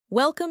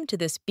Welcome to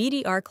this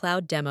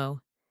BDRCloud demo.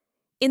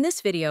 In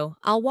this video,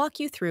 I'll walk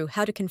you through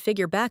how to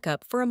configure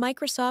backup for a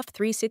Microsoft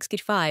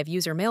 365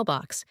 user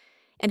mailbox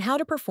and how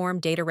to perform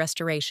data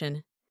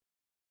restoration.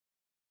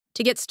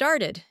 To get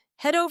started,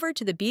 head over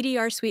to the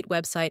BDR Suite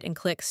website and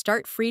click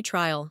Start Free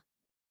Trial.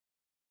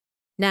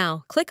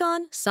 Now, click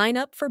on Sign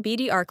Up for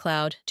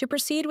BDRCloud to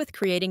proceed with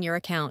creating your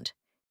account.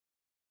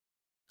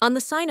 On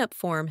the Sign Up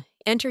form,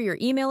 enter your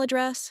email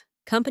address,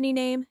 company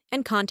name,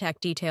 and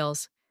contact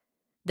details.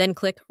 Then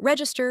click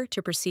Register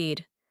to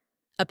proceed.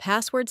 A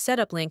password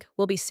setup link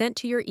will be sent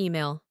to your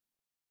email.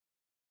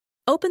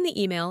 Open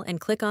the email and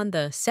click on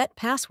the Set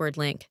Password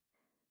link.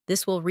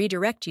 This will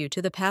redirect you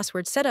to the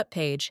password setup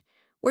page,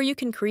 where you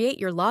can create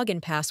your login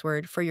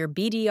password for your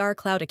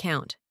BDRCloud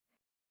account.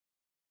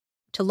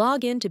 To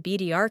log in to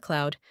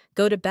BDRCloud,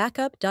 go to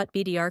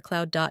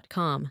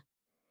backup.bdrcloud.com.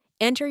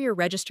 Enter your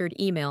registered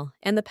email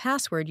and the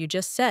password you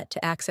just set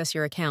to access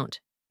your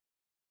account.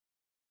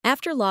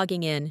 After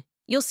logging in,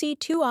 you'll see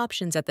two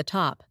options at the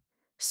top: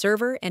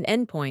 Server and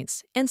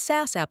Endpoints and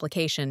SaaS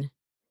Application.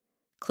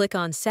 Click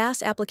on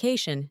SaaS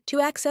Application to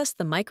access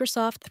the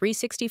Microsoft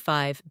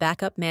 365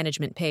 Backup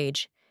Management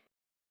page.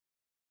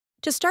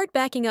 To start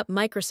backing up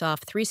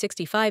Microsoft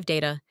 365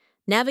 data,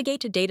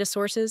 navigate to Data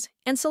Sources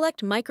and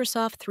select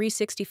Microsoft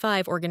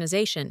 365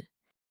 Organization.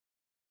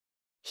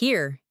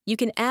 Here, you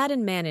can add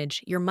and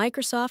manage your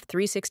Microsoft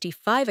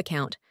 365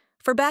 account.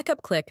 For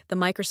backup, click the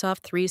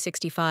Microsoft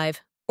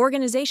 365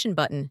 Organization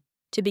button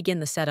to begin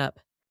the setup.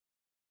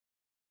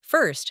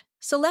 First,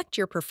 select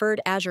your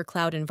preferred Azure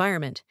cloud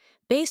environment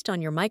based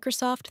on your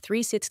Microsoft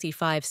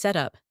 365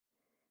 setup.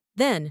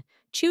 Then,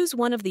 choose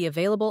one of the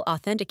available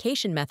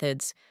authentication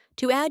methods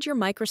to add your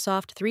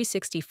Microsoft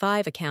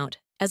 365 account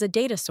as a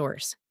data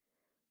source.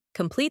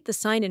 Complete the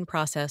sign-in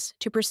process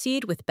to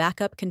proceed with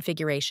backup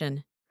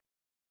configuration.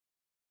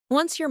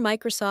 Once your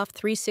Microsoft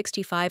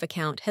 365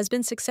 account has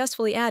been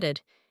successfully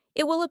added,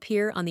 it will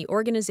appear on the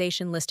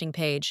Organization listing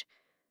page.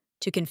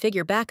 To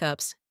configure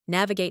backups,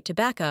 navigate to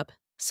Backup,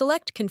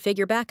 select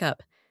Configure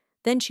Backup,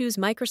 then choose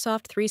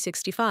Microsoft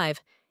 365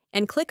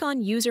 and click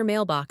on User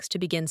Mailbox to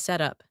begin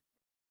setup.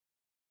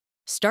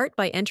 Start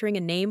by entering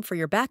a name for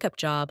your backup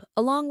job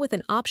along with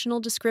an optional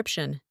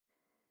description.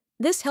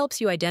 This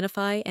helps you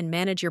identify and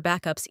manage your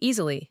backups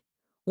easily.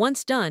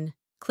 Once done,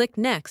 click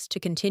Next to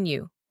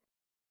continue.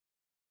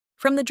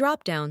 From the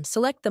drop-down,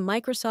 select the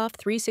Microsoft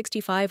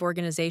 365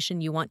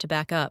 organization you want to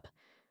back up.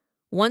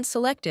 Once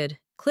selected,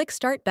 click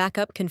Start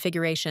Backup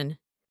Configuration.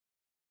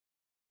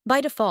 By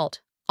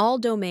default, all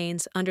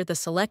domains under the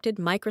selected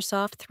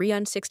Microsoft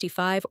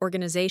 365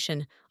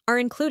 organization are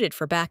included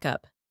for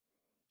backup.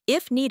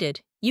 If needed,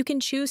 you can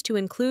choose to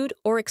include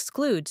or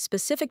exclude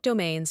specific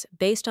domains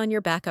based on your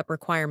backup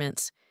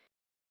requirements.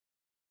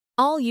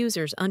 All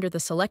users under the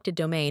selected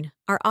domain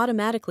are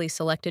automatically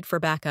selected for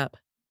backup.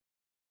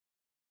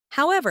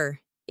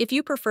 However, if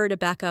you prefer to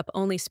backup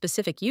only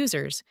specific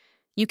users,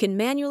 you can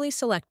manually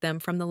select them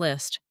from the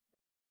list.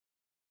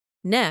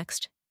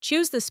 Next,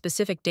 choose the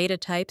specific data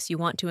types you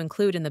want to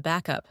include in the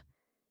backup.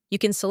 You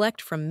can select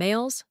from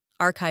Mails,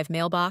 Archive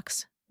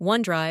Mailbox,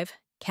 OneDrive,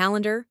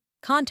 Calendar,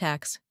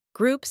 Contacts,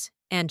 Groups,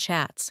 and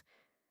Chats.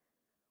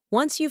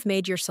 Once you've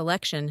made your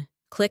selection,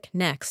 click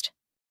Next.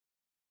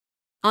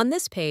 On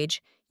this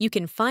page, you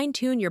can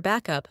fine-tune your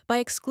backup by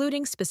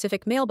excluding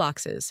specific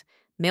mailboxes,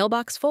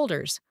 mailbox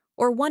folders,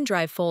 or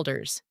OneDrive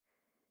folders.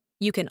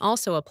 You can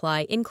also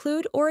apply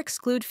include or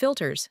exclude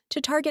filters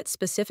to target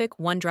specific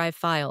OneDrive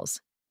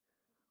files.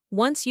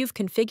 Once you've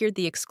configured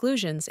the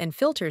exclusions and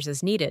filters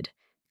as needed,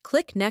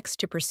 click Next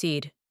to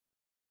proceed.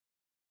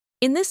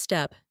 In this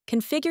step,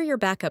 configure your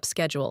backup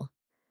schedule.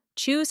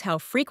 Choose how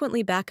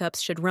frequently backups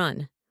should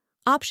run.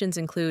 Options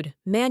include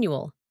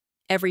Manual,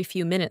 every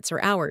few minutes or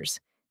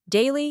hours,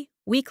 Daily,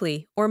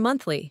 Weekly, or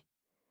Monthly.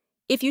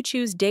 If you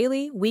choose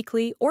Daily,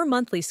 Weekly, or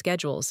Monthly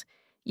schedules,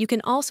 you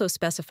can also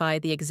specify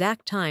the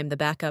exact time the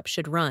backup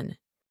should run.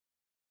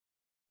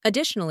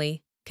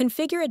 Additionally,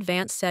 configure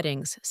advanced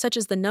settings such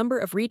as the number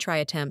of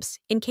retry attempts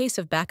in case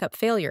of backup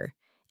failure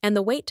and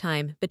the wait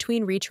time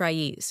between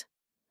retriees.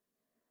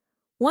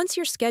 Once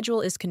your schedule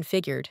is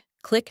configured,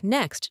 click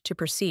Next to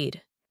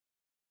proceed.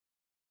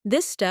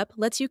 This step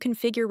lets you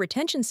configure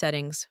retention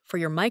settings for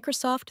your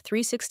Microsoft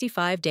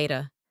 365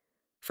 data.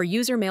 For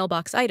user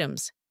mailbox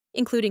items,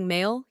 including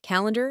mail,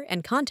 calendar,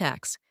 and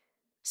contacts,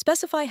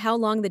 specify how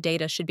long the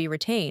data should be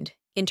retained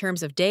in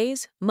terms of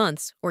days,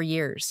 months, or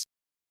years.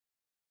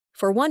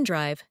 For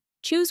OneDrive,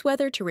 choose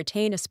whether to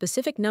retain a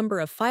specific number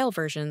of file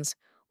versions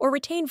or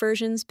retain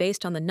versions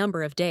based on the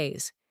number of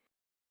days.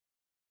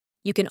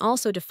 You can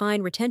also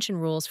define retention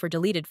rules for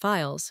deleted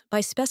files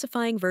by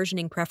specifying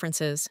versioning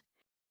preferences.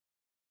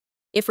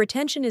 If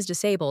retention is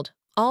disabled,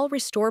 all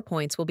restore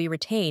points will be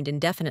retained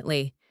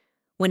indefinitely.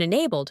 When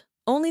enabled,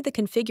 only the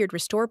configured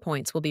restore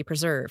points will be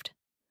preserved.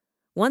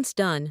 Once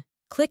done,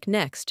 click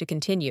Next to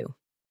continue.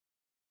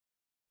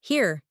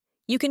 Here,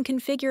 you can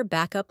configure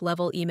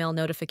backup-level email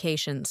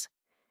notifications.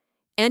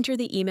 Enter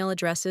the email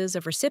addresses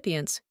of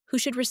recipients who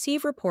should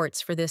receive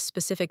reports for this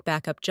specific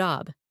backup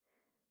job.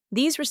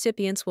 These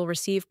recipients will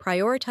receive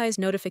prioritized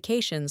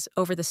notifications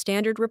over the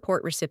standard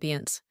report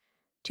recipients.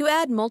 To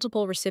add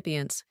multiple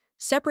recipients,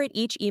 separate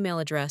each email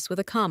address with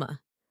a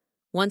comma.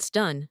 Once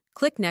done,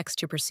 click Next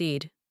to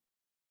proceed.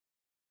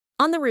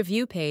 On the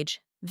Review page,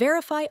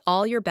 verify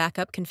all your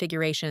backup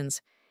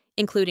configurations,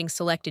 including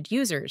selected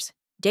users,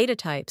 data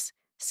types,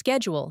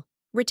 schedule,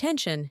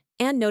 retention,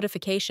 and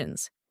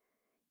notifications.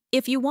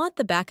 If you want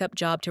the backup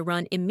job to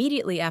run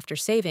immediately after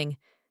saving,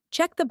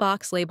 check the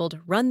box labeled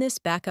Run this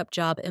backup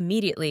job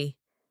immediately.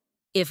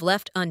 If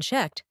left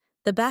unchecked,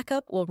 the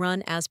backup will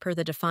run as per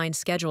the defined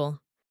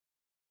schedule.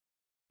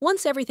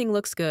 Once everything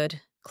looks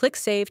good, click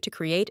Save to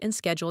create and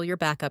schedule your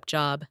backup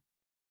job.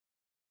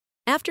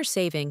 After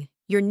saving,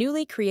 your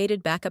newly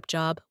created backup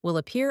job will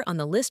appear on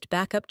the List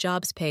Backup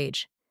Jobs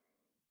page.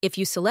 If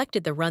you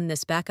selected the Run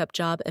this backup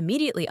job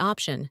immediately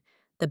option,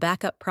 the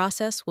backup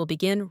process will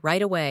begin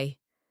right away.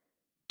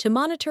 To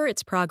monitor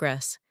its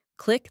progress,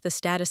 click the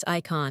status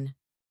icon.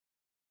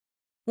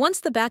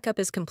 Once the backup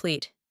is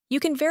complete, you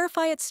can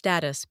verify its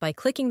status by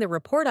clicking the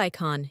report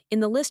icon in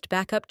the List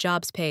Backup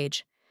Jobs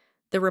page.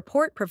 The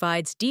report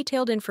provides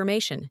detailed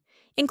information,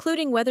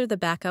 including whether the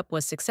backup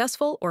was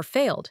successful or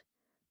failed,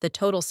 the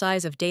total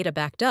size of data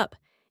backed up,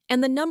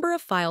 and the number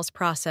of files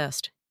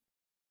processed.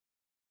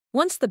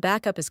 Once the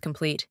backup is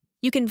complete,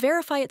 you can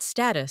verify its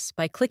status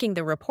by clicking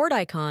the report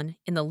icon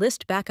in the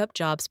List Backup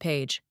Jobs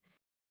page.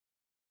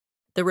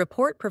 The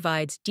report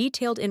provides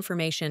detailed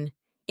information,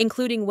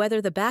 including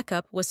whether the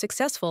backup was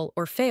successful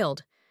or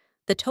failed,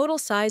 the total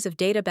size of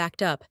data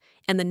backed up,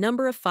 and the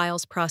number of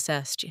files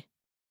processed.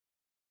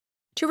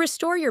 To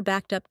restore your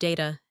backed up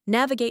data,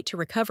 navigate to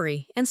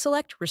Recovery and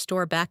select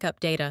Restore Backup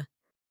Data.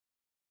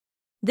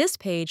 This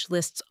page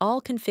lists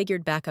all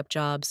configured backup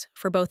jobs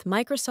for both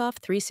Microsoft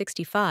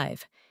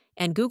 365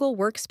 and Google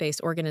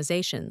Workspace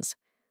organizations.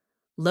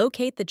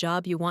 Locate the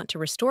job you want to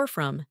restore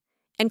from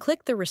and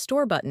click the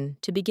Restore button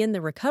to begin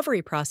the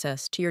recovery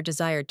process to your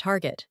desired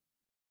target.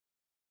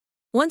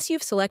 Once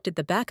you've selected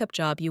the backup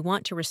job you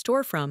want to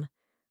restore from,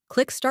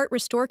 click Start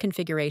Restore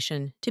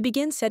Configuration to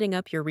begin setting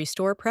up your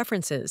restore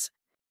preferences.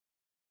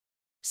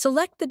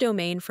 Select the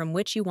domain from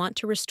which you want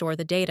to restore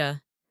the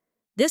data.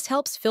 This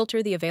helps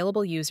filter the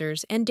available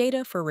users and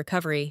data for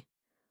recovery.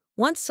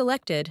 Once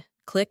selected,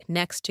 click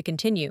Next to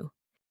continue.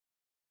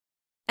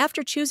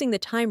 After choosing the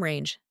time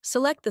range,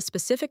 select the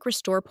specific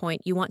restore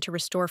point you want to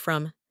restore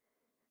from.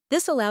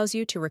 This allows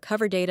you to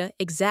recover data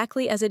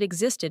exactly as it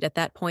existed at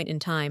that point in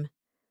time.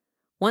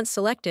 Once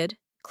selected,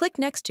 click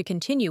Next to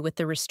continue with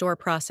the restore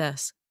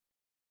process.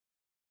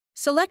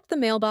 Select the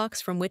mailbox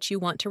from which you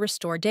want to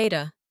restore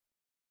data.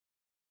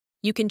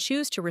 You can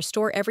choose to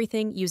restore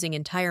everything using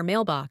entire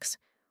mailbox,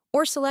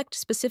 or select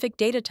specific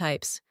data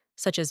types,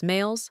 such as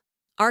mails,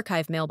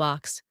 archive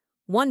mailbox,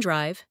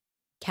 OneDrive,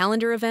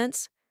 calendar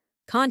events,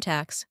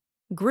 contacts,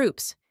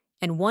 groups,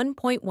 and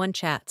 1.1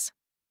 chats.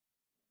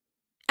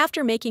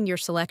 After making your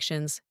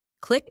selections,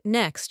 click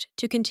Next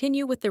to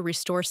continue with the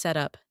restore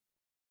setup.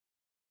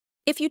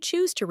 If you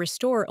choose to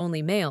restore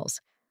only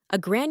mails, a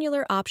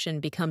granular option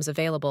becomes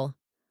available,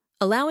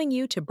 allowing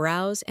you to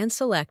browse and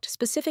select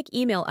specific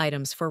email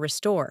items for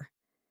restore.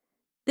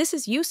 This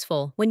is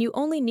useful when you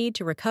only need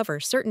to recover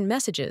certain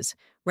messages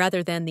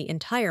rather than the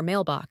entire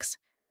mailbox.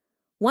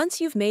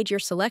 Once you've made your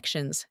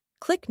selections,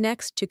 click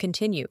Next to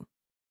continue.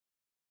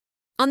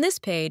 On this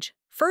page,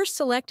 first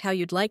select how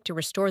you'd like to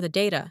restore the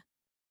data.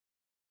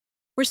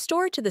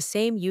 Restore to the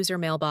same user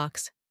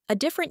mailbox, a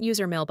different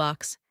user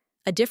mailbox,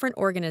 a different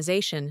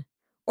organization,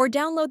 or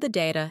download the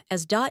data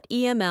as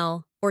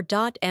 .eml or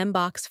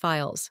 .mbox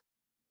files.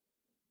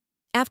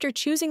 After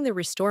choosing the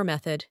restore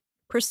method,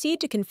 proceed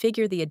to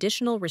configure the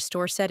additional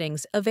restore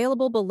settings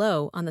available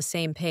below on the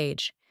same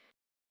page.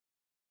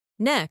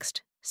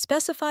 Next,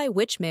 specify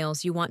which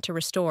mails you want to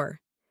restore.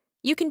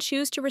 You can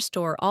choose to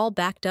restore all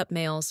backed up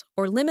mails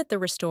or limit the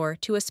restore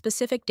to a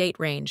specific date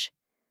range.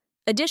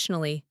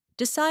 Additionally,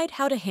 decide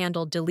how to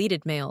handle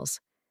deleted mails.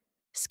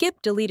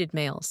 Skip deleted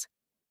mails,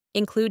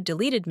 include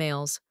deleted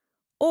mails,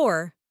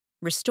 or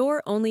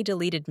restore only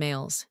deleted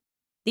mails.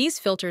 These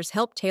filters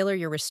help tailor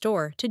your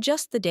restore to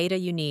just the data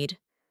you need.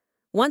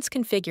 Once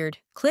configured,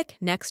 click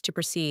Next to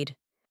proceed.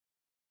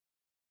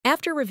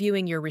 After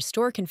reviewing your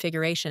restore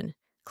configuration,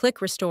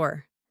 click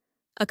Restore.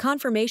 A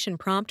confirmation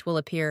prompt will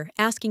appear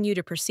asking you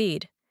to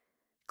proceed.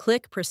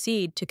 Click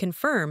Proceed to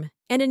confirm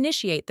and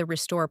initiate the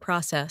restore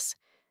process.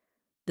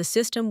 The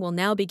system will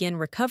now begin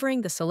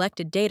recovering the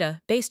selected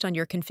data based on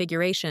your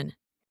configuration.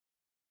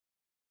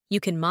 You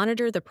can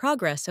monitor the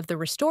progress of the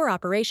restore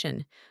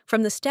operation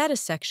from the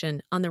status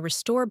section on the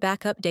Restore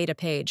Backup Data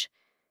page.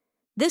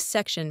 This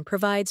section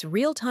provides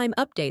real-time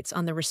updates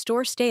on the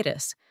restore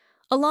status,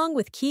 along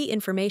with key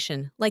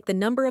information like the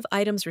number of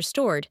items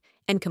restored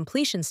and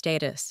completion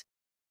status.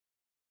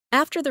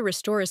 After the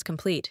restore is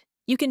complete,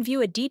 you can view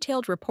a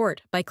detailed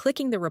report by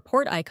clicking the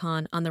report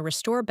icon on the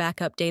Restore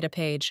Backup Data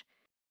page.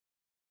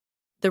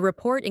 The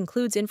report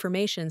includes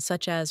information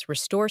such as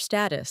restore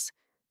status,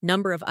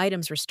 number of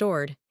items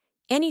restored,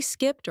 any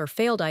skipped or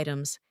failed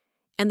items,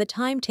 and the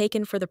time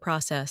taken for the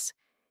process.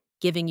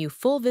 giving you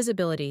full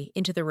visibility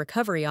into the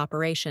recovery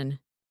operation.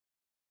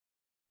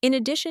 In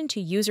addition to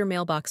User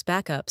Mailbox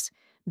backups,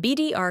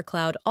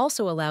 BDRCloud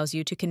also allows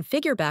you to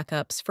configure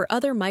backups for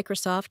other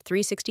Microsoft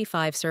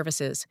 365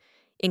 services,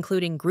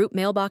 including group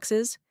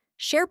mailboxes,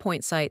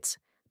 SharePoint sites,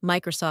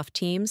 Microsoft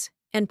Teams,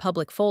 and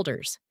public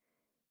folders.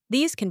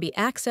 These can be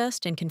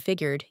accessed and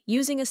configured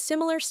using a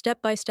similar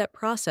step-by-step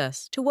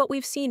process to what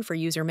we've seen for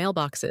user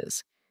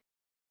mailboxes.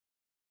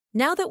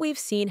 Now that we've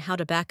seen how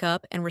to back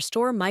up and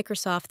restore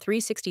Microsoft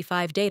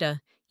 365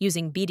 data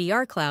using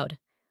BDRCloud,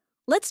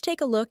 let's take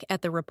a look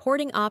at the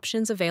reporting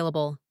options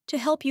available to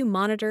help you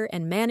monitor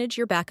and manage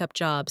your backup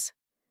jobs.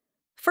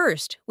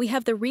 First, we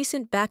have the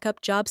Recent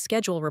Backup Job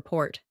Schedule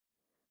report.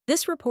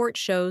 This report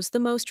shows the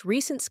most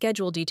recent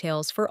schedule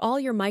details for all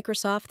your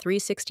Microsoft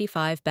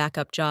 365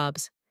 backup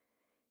jobs.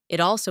 It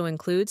also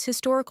includes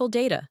historical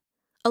data,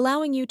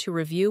 allowing you to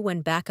review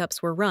when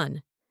backups were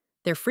run,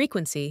 their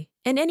frequency,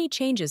 and any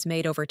changes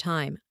made over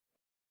time.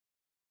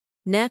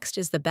 Next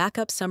is the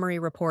Backup Summary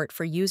Report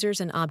for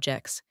users and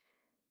objects.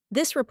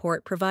 This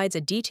report provides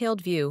a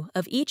detailed view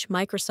of each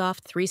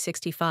Microsoft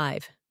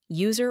 365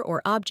 user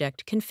or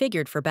object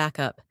configured for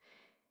backup.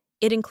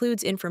 It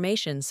includes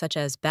information such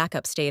as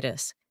backup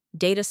status,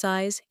 data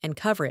size, and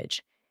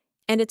coverage,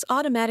 and it's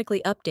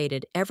automatically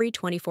updated every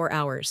 24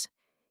 hours,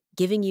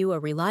 giving you a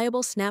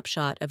reliable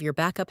snapshot of your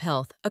backup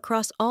health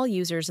across all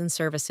users and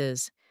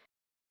services.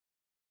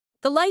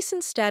 The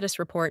License Status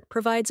Report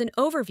provides an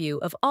overview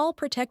of all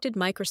protected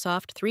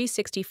Microsoft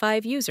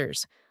 365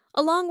 users,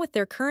 along with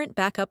their current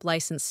backup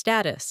license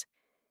status.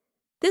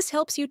 This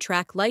helps you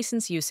track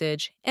license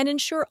usage and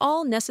ensure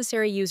all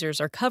necessary users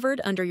are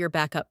covered under your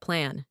backup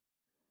plan.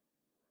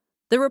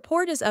 The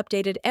report is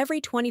updated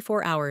every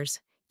 24 hours,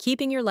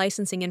 keeping your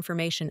licensing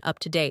information up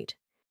to date.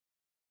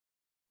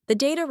 The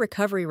Data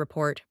Recovery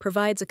Report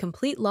provides a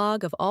complete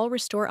log of all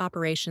restore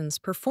operations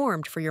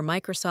performed for your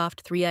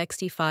Microsoft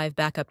 365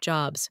 backup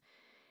jobs.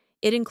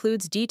 It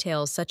includes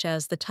details such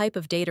as the type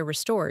of data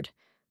restored,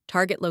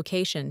 target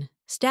location,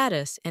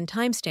 status, and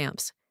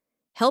timestamps,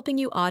 helping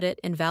you audit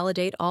and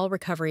validate all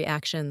recovery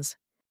actions.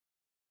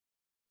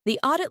 The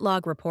Audit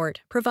Log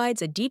Report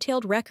provides a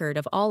detailed record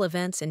of all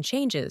events and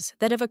changes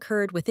that have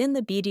occurred within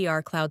the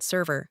BDRCloud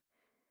server.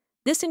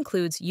 This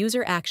includes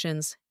user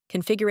actions,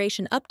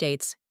 configuration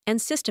updates,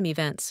 and system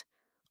events,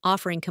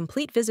 offering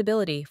complete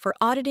visibility for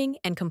auditing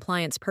and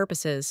compliance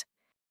purposes.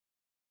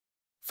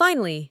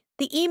 Finally,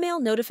 the Email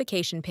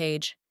Notification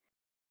page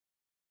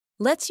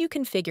lets you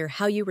configure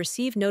how you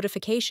receive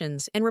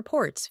notifications and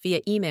reports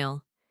via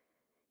email.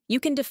 You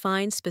can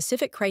define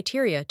specific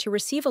criteria to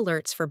receive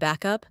alerts for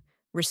backup,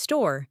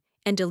 restore,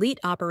 and delete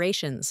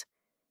operations.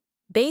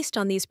 Based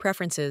on these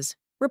preferences,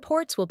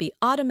 reports will be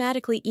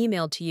automatically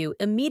emailed to you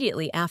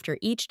immediately after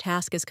each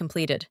task is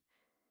completed,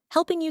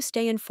 helping you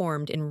stay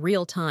informed in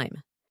real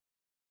time.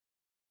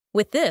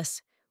 With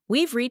this,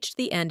 we've reached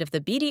the end of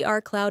the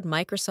BDRCloud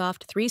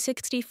Microsoft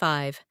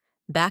 365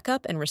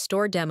 Backup and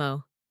Restore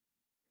demo.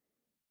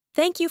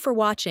 Thank you for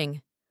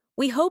watching.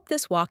 We hope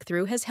this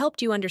walkthrough has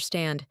helped you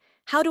understand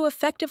how to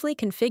effectively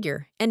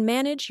configure and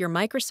manage your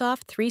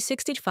Microsoft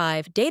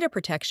 365 data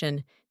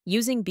protection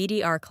using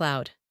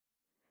BDRCloud.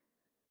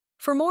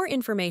 For more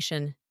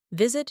information,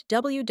 visit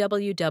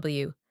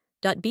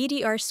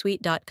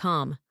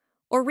www.bdrsuite.com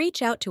or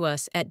reach out to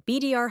us at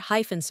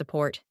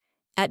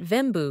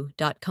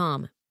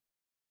bdr-support@vembu.com.